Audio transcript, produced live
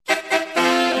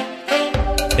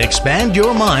Expand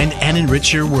your mind and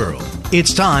enrich your world.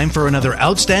 It's time for another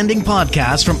outstanding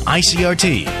podcast from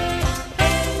ICRT.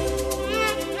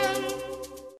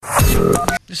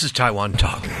 This is Taiwan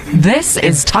Talk. This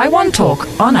is Taiwan Talk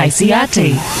on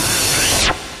ICRT.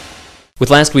 With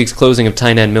last week's closing of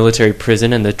Tainan Military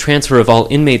Prison and the transfer of all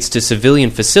inmates to civilian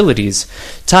facilities,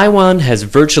 Taiwan has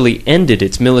virtually ended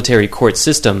its military court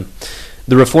system.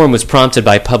 The reform was prompted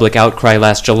by public outcry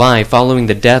last July following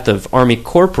the death of Army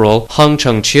Corporal Hung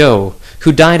Chung-chio,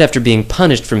 who died after being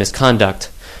punished for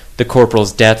misconduct. The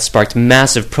corporal's death sparked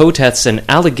massive protests and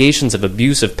allegations of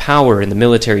abuse of power in the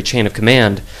military chain of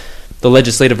command. The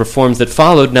legislative reforms that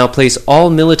followed now place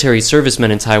all military servicemen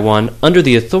in Taiwan under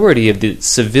the authority of the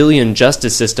civilian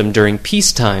justice system during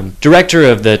peacetime. Director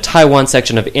of the Taiwan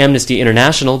section of Amnesty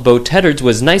International, Bo Teddards,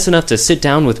 was nice enough to sit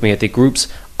down with me at the group's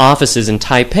offices in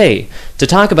Taipei to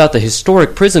talk about the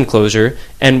historic prison closure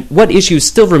and what issues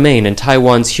still remain in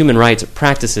Taiwan's human rights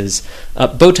practices.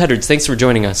 Bo Teddards, thanks for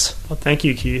joining us. Well, thank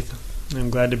you, Keith.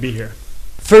 I'm glad to be here.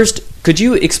 First, could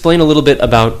you explain a little bit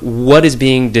about what is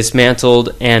being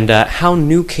dismantled and how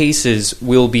new cases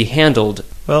will be handled?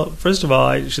 Well, first of all,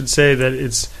 I should say that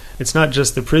it's not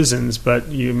just the prisons, but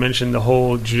you mentioned the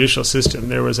whole judicial system.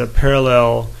 There was a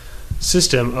parallel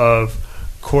system of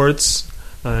courts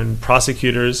and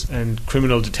prosecutors and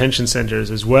criminal detention centers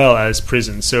as well as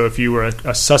prisons. So if you were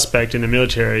a suspect in the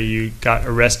military, you got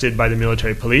arrested by the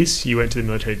military police, you went to the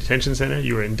military detention center,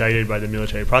 you were indicted by the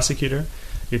military prosecutor,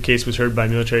 your case was heard by a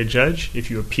military judge,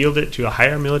 if you appealed it to a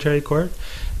higher military court,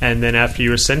 and then after you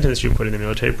were sentenced, you were put in a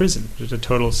military prison. There's a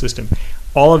total system.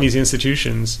 All of these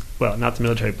institutions, well, not the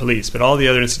military police, but all these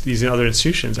other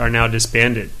institutions are now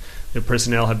disbanded. The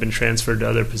personnel have been transferred to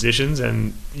other positions,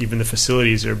 and even the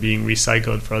facilities are being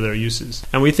recycled for other uses.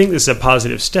 And we think this is a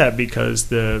positive step because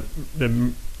the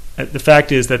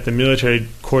fact is that the military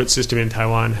court system in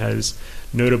Taiwan has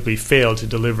notably failed to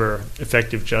deliver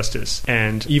effective justice.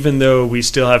 And even though we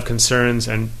still have concerns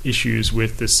and issues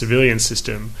with the civilian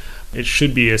system, it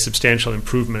should be a substantial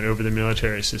improvement over the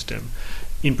military system.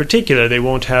 In particular, they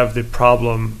won't have the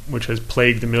problem which has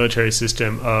plagued the military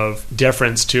system of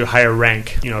deference to higher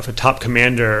rank. You know, if a top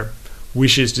commander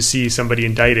wishes to see somebody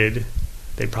indicted,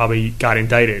 they probably got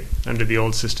indicted under the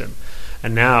old system.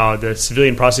 And now the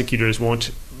civilian prosecutors won't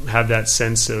have that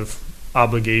sense of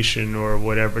obligation or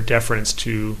whatever deference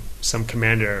to some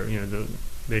commander. You know,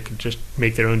 they could just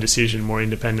make their own decision more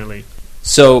independently.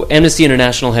 So Amnesty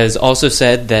International has also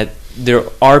said that there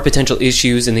are potential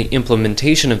issues in the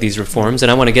implementation of these reforms,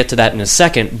 and I want to get to that in a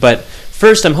second. But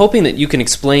first, I'm hoping that you can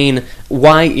explain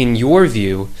why, in your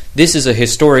view, this is a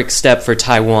historic step for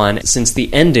Taiwan since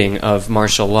the ending of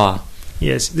martial law.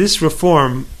 Yes, this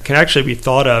reform can actually be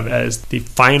thought of as the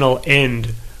final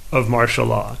end of martial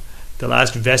law, the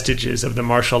last vestiges of the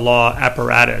martial law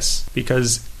apparatus,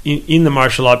 because in the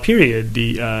martial law period,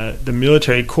 the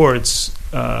military courts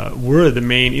were the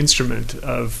main instrument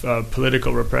of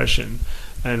political repression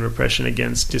and repression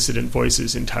against dissident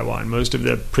voices in Taiwan. Most of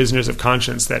the prisoners of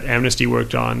conscience that Amnesty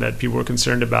worked on, that people were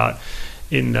concerned about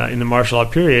in the martial law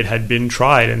period, had been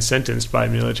tried and sentenced by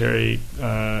military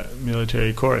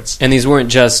courts. And these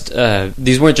weren't just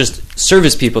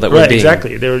service people that were right, being...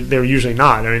 Exactly. They were usually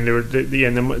not. I mean,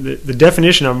 the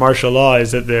definition of martial law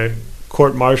is that the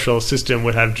court-martial system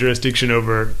would have jurisdiction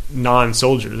over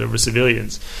non-soldiers, over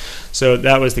civilians. So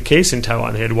that was the case in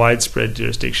Taiwan. They had widespread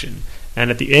jurisdiction. And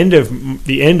at the end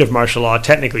of martial law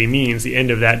technically means the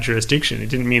end of that jurisdiction. It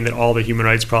didn't mean that all the human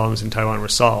rights problems in Taiwan were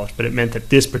solved, but it meant that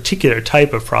this particular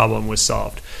type of problem was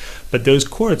solved. But those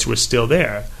courts were still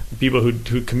there. The people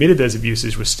who committed those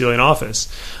abuses were still in office.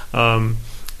 And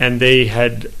they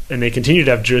continue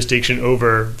to have jurisdiction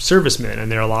over servicemen,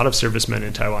 and there are a lot of servicemen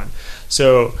in Taiwan.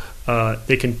 So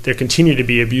there continue to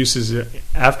be abuses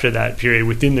after that period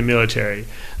within the military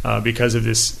because of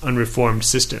this unreformed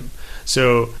system.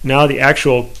 So now the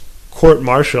actual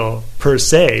court-martial per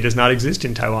se does not exist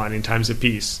in Taiwan in times of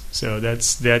peace. So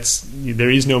there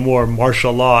is no more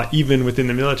martial law even within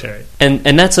the military.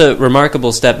 And that's a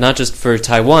remarkable step, not just for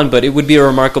Taiwan, but it would be a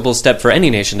remarkable step for any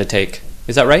nation to take.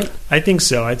 Is that right? I think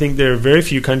so. I think there are very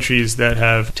few countries that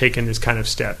have taken this kind of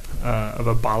step of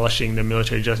abolishing the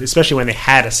military justice, especially when they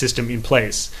had a system in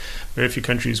place. Very few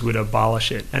countries would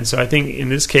abolish it. And so I think in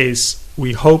this case,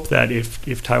 we hope that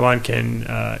if Taiwan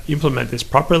can implement this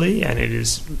properly, and it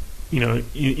is,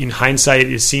 in hindsight,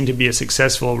 is seen to be a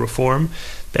successful reform,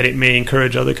 that it may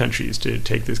encourage other countries to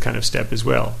take this kind of step as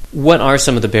well. What are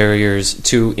some of the barriers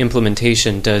to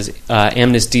implementation does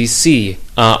Amnesty see?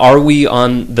 Are we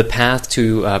on the path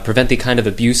to prevent the kind of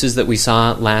abuses that we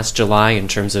saw last July in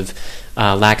terms of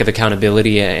lack of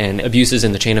accountability and abuses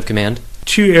in the chain of command?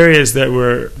 two areas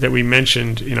that we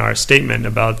mentioned in our statement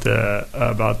about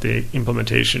the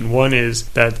implementation. One is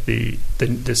that the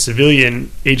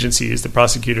civilian agencies, the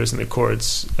prosecutors and the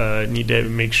courts, need to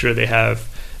make sure they have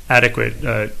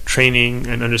adequate training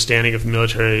and understanding of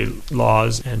military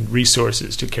laws and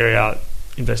resources to carry out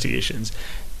investigations.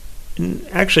 And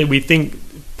actually, we think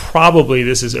probably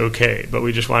this is okay, but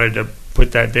we just wanted to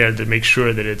put that there to make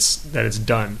sure that it's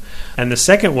done. And the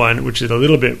second one, which is we're a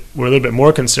little bit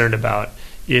more concerned about,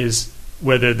 is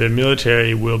whether the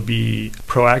military will be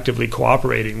proactively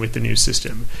cooperating with the new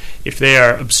system. If they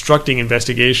are obstructing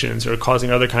investigations or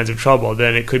causing other kinds of trouble,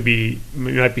 then it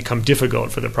might become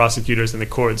difficult for the prosecutors and the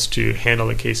courts to handle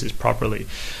the cases properly.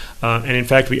 And in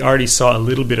fact, we already saw a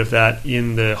little bit of that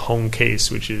in the Hong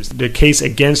case, which is the case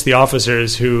against the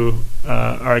officers who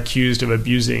are accused of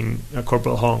abusing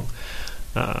Corporal Hong.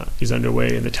 Is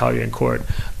underway in the Taoyuan court,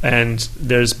 and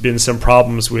there's been some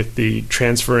problems with the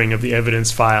transferring of the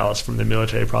evidence files from the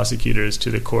military prosecutors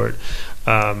to the court,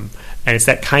 and it's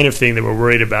that kind of thing that we're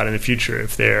worried about in the future.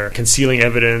 If they're concealing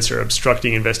evidence or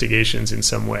obstructing investigations in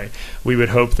some way, we would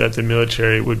hope that the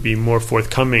military would be more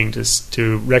forthcoming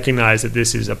to recognize that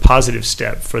this is a positive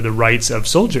step for the rights of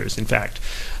soldiers, in fact,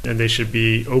 and they should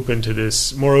be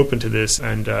more open to this,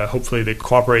 and hopefully they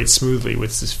cooperate smoothly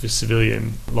with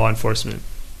civilian law enforcement.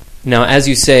 Now, as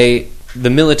you say,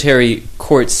 the military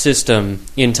court system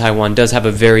in Taiwan does have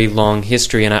a very long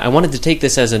history, and I wanted to take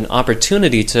this as an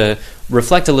opportunity to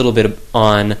reflect a little bit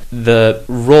on the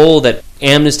role that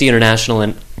Amnesty International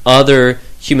and other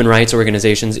human rights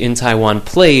organizations in Taiwan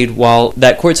played while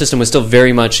that court system was still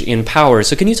very much in power.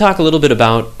 So can you talk a little bit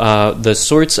about the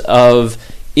sorts of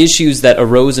issues that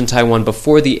arose in Taiwan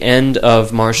before the end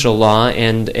of martial law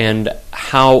and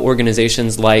how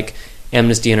organizations like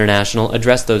Amnesty International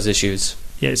addressed those issues?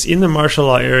 Yes, in the martial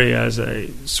law area, as I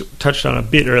touched on a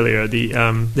bit earlier,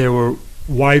 there were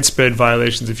widespread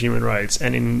violations of human rights,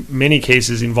 and in many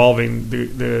cases involving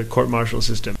the court-martial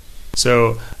system.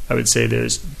 So I would say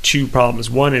there's two problems.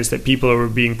 One is that people were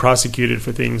being prosecuted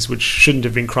for things which shouldn't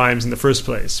have been crimes in the first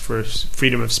place, for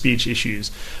freedom of speech issues,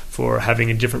 for having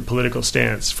a different political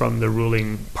stance from the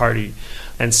ruling party.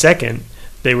 And second,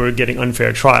 they were getting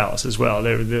unfair trials as well.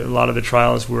 A lot of the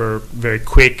trials were very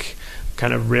quick,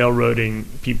 kind of railroading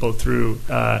people through.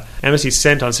 Amnesty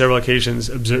sent on several occasions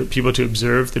people to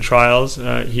observe the trials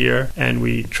here, and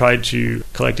we tried to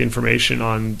collect information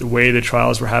on the way the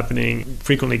trials were happening,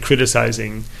 frequently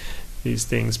criticizing these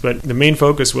things. But the main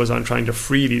focus was on trying to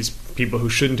free these people who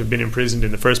shouldn't have been imprisoned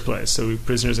in the first place, so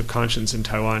prisoners of conscience in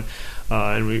Taiwan.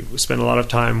 And we spent a lot of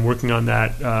time working on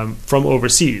that from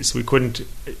overseas. We couldn't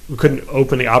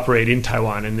openly operate in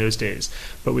Taiwan in those days,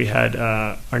 but we had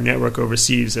our network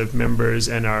overseas of members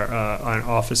and our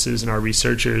offices and our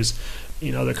researchers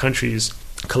in other countries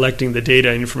collecting the data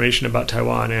and information about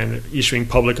Taiwan and issuing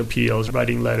public appeals,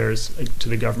 writing letters to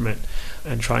the government,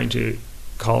 and trying to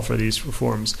call for these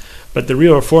reforms. But the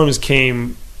real reforms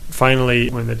came finally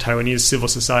when the Taiwanese civil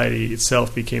society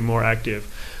itself became more active.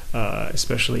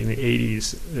 Especially in the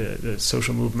 80s, the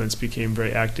social movements became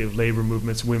very active, labor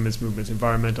movements, women's movements,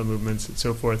 environmental movements, and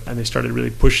so forth. And they started really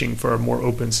pushing for a more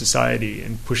open society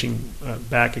and pushing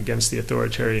back against the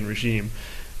authoritarian regime.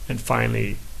 And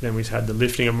finally, then we had the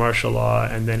lifting of martial law,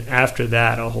 and then after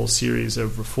that, a whole series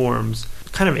of reforms,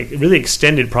 kind of a really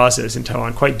extended process in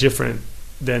Taiwan, quite different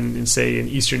than in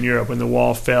Eastern Europe when the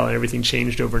wall fell and everything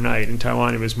changed overnight. In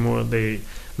Taiwan, it was more they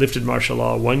lifted martial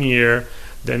law 1 year,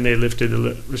 then they lifted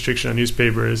the restriction on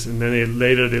newspapers, and then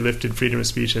later they lifted freedom of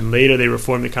speech, and later they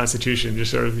reformed the constitution.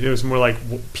 Just sort of, it was more like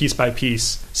piece by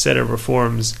piece set of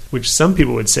reforms, which some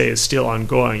people would say is still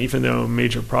ongoing, even though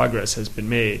major progress has been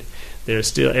made. There are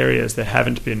still areas that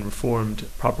haven't been reformed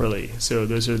properly. So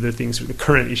those are the things, the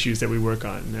current issues that we work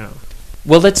on now.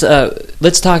 Well, let's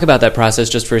talk about that process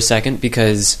just for a second,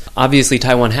 because obviously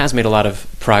Taiwan has made a lot of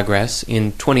progress.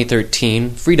 In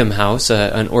 2013, Freedom House,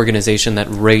 an organization that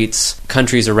rates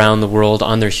countries around the world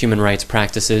on their human rights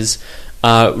practices,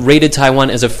 rated Taiwan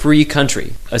as a free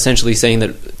country, essentially saying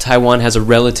that Taiwan has a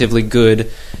relatively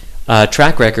good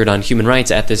track record on human rights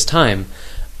at this time.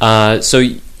 So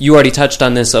you already touched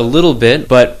on this a little bit,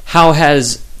 but how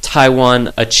has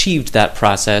Taiwan achieved that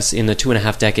process in the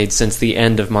 2.5 decades since the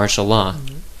end of martial law?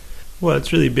 Well,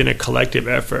 it's really been a collective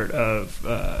effort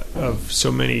of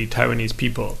so many Taiwanese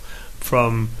people,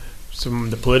 from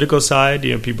the political side,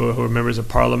 people who are members of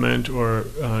parliament, or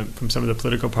from some of the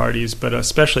political parties, but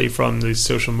especially from the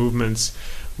social movements,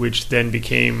 which then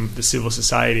became the civil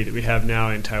society that we have now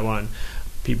in Taiwan.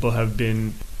 People have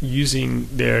been using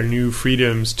their new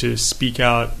freedoms to speak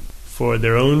out for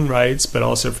their own rights, but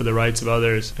also for the rights of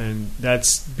others. And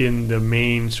that's been the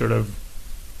main sort of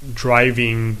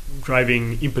driving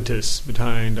impetus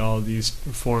behind all these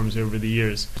reforms over the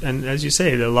years. And as you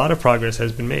say, a lot of progress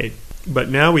has been made. But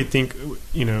now we think,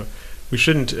 we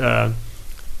shouldn't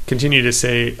continue to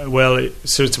say, well,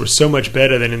 since we're so much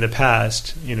better than in the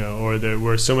past, or that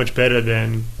we're so much better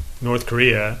than North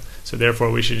Korea, so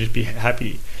therefore we should just be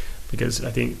happy. Because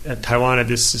I think Taiwan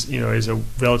is a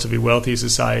relatively wealthy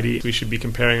society. We should be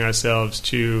comparing ourselves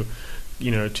to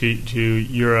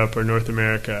Europe or North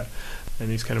America and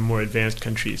these kind of more advanced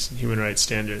countries, human rights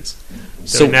standards.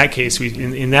 So in that case,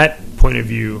 in that point of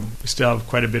view, we still have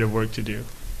quite a bit of work to do.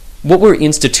 What were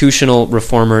institutional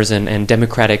reformers and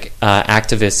democratic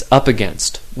activists up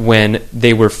against when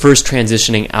they were first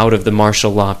transitioning out of the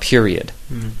martial law period?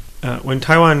 When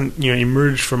Taiwan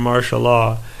emerged from martial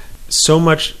law, so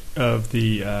much of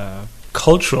the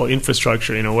cultural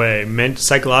infrastructure, in a way, meant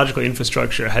psychological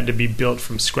infrastructure had to be built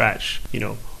from scratch.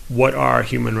 What are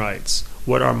human rights?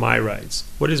 What are my rights?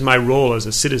 What is my role as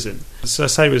a citizen?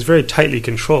 Society was very tightly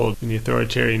controlled in the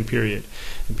authoritarian period,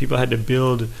 and people had to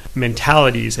build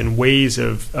mentalities and ways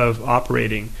of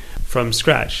operating from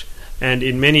scratch. And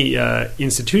in many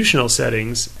institutional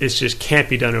settings, it just can't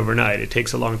be done overnight. It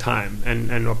takes a long time.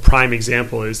 And a prime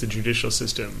example is the judicial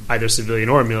system, either civilian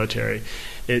or military.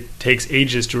 It takes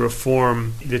ages to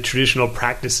reform the traditional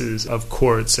practices of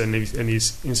courts and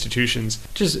these institutions.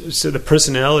 Just so the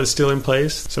personnel is still in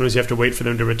place. Sometimes you have to wait for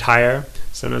them to retire.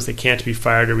 Sometimes they can't be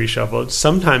fired or reshuffled.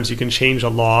 Sometimes you can change a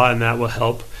law and that will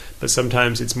help, but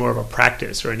sometimes it's more of a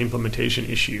practice or an implementation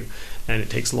issue, and it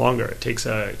takes longer. It takes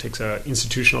a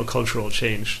institutional cultural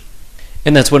change.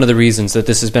 And that's one of the reasons that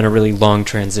this has been a really long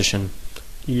transition.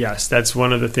 Yes, that's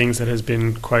one of the things that has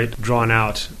been quite drawn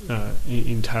out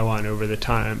in Taiwan over the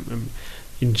time.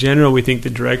 In general, we think the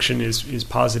direction is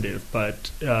positive, but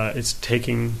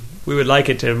we would like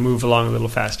it to move along a little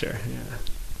faster. Yeah.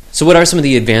 So what are some of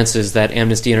the advances that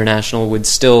Amnesty International would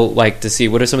still like to see?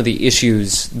 What are some of the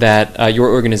issues that your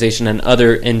organization and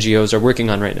other NGOs are working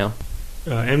on right now?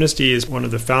 Amnesty is one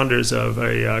of the founders of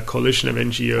a coalition of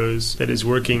NGOs that is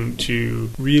working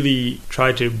to really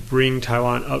try to bring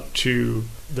Taiwan up to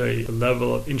the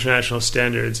level of international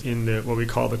standards in what we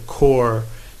call the core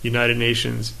United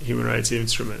Nations human rights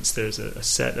instruments. There's a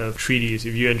set of treaties,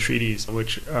 of UN treaties,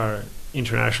 which are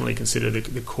internationally considered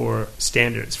the core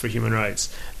standards for human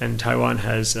rights. And Taiwan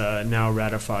has now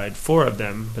ratified 4 of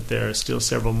them, but there are still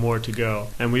several more to go.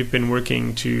 And we've been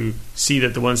working to see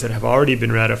that the ones that have already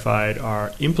been ratified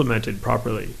are implemented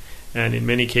properly. And in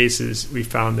many cases, we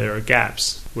found there are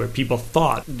gaps where people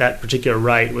thought that particular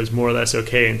right was more or less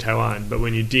okay in Taiwan. But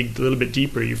when you dig a little bit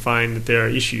deeper, you find that there are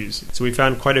issues. So we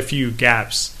found quite a few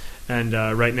gaps. And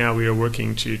right now we are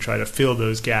working to try to fill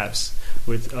those gaps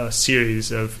with a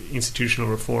series of institutional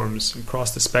reforms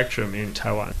across the spectrum in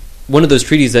Taiwan. One of those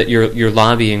treaties that you're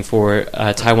lobbying for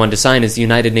Taiwan to sign is the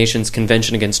United Nations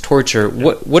Convention Against Torture.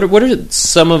 Yeah. What are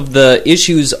some of the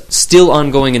issues still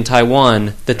ongoing in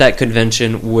Taiwan that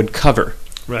convention would cover?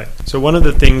 Right. So one of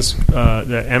the things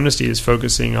that Amnesty is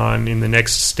focusing on in the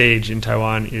next stage in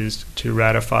Taiwan is to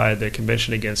ratify the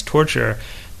Convention Against Torture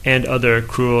and other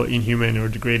cruel, inhuman, or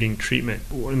degrading treatment.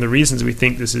 One of the reasons we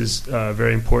think this is a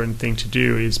very important thing to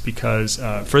do is because,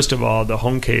 first of all, the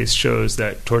Hong case shows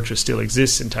that torture still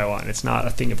exists in Taiwan. It's not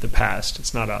a thing of the past.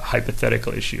 It's not a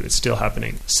hypothetical issue. It's still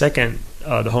happening. Second,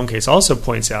 the Hong case also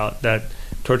points out that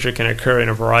torture can occur in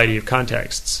a variety of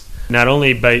contexts. Not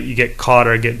only by you get caught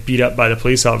or get beat up by the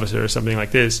police officer or something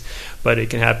like this, but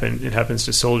it happens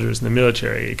to soldiers in the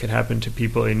military. It can happen to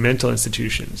people in mental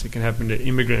institutions. It can happen to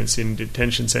immigrants in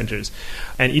detention centers.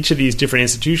 And each of these different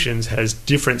institutions has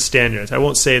different standards. I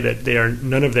won't say that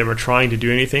none of them are trying to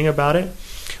do anything about it,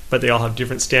 but they all have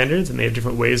different standards and they have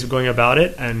different ways of going about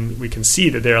it, and we can see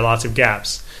that there are lots of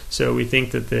gaps. So we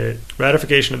think that the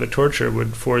ratification of the torture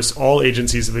would force all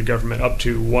agencies of the government up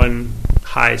to one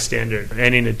high standard.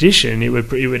 And in addition, it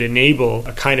would enable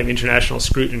a kind of international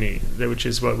scrutiny, which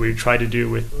is what we tried to do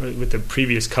with the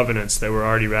previous covenants that were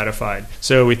already ratified.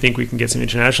 So we think we can get some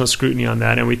international scrutiny on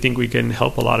that, and we think we can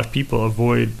help a lot of people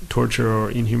avoid torture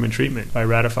or inhuman treatment by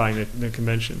ratifying the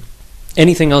convention.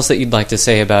 Anything else that you'd like to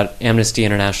say about Amnesty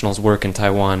International's work in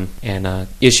Taiwan and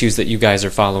issues that you guys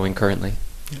are following currently?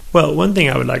 Well, one thing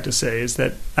I would like to say is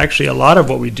that actually a lot of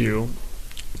what we do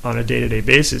on a day-to-day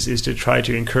basis is to try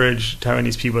to encourage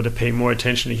Taiwanese people to pay more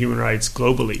attention to human rights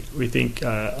globally. We think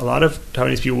a lot of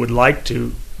Taiwanese people would like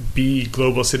to be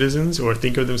global citizens or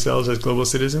think of themselves as global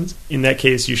citizens. In that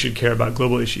case, you should care about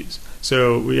global issues.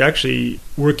 So we actually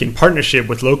work in partnership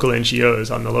with local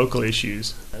NGOs on the local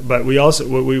issues. But we also,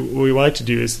 what we like to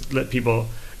do is let people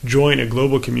join a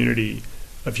global community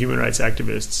of human rights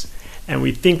activists. And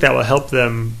we think that will help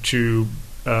them to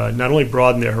not only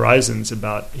broaden their horizons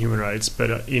about human rights,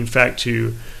 but in fact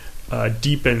to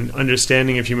deepen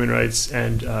understanding of human rights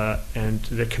and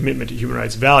the commitment to human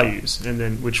rights values, and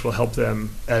then which will help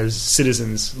them as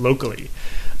citizens locally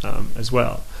as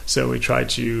well. So we try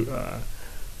to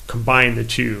combine the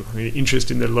two, the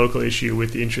interest in the local issue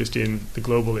with the interest in the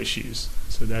global issues.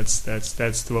 So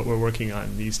that's what we're working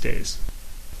on these days.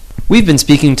 We've been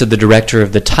speaking to the director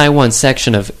of the Taiwan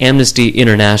section of Amnesty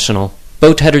International.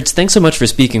 Bo Teddards, thanks so much for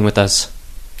speaking with us.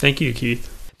 Thank you, Keith.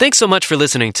 Thanks so much for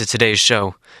listening to today's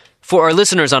show. For our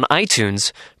listeners on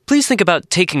iTunes, please think about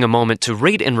taking a moment to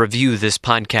rate and review this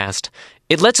podcast.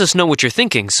 It lets us know what you're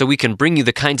thinking so we can bring you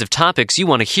the kinds of topics you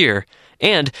want to hear,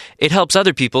 and it helps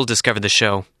other people discover the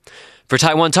show. For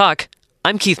Taiwan Talk,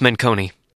 I'm Keith Menconi.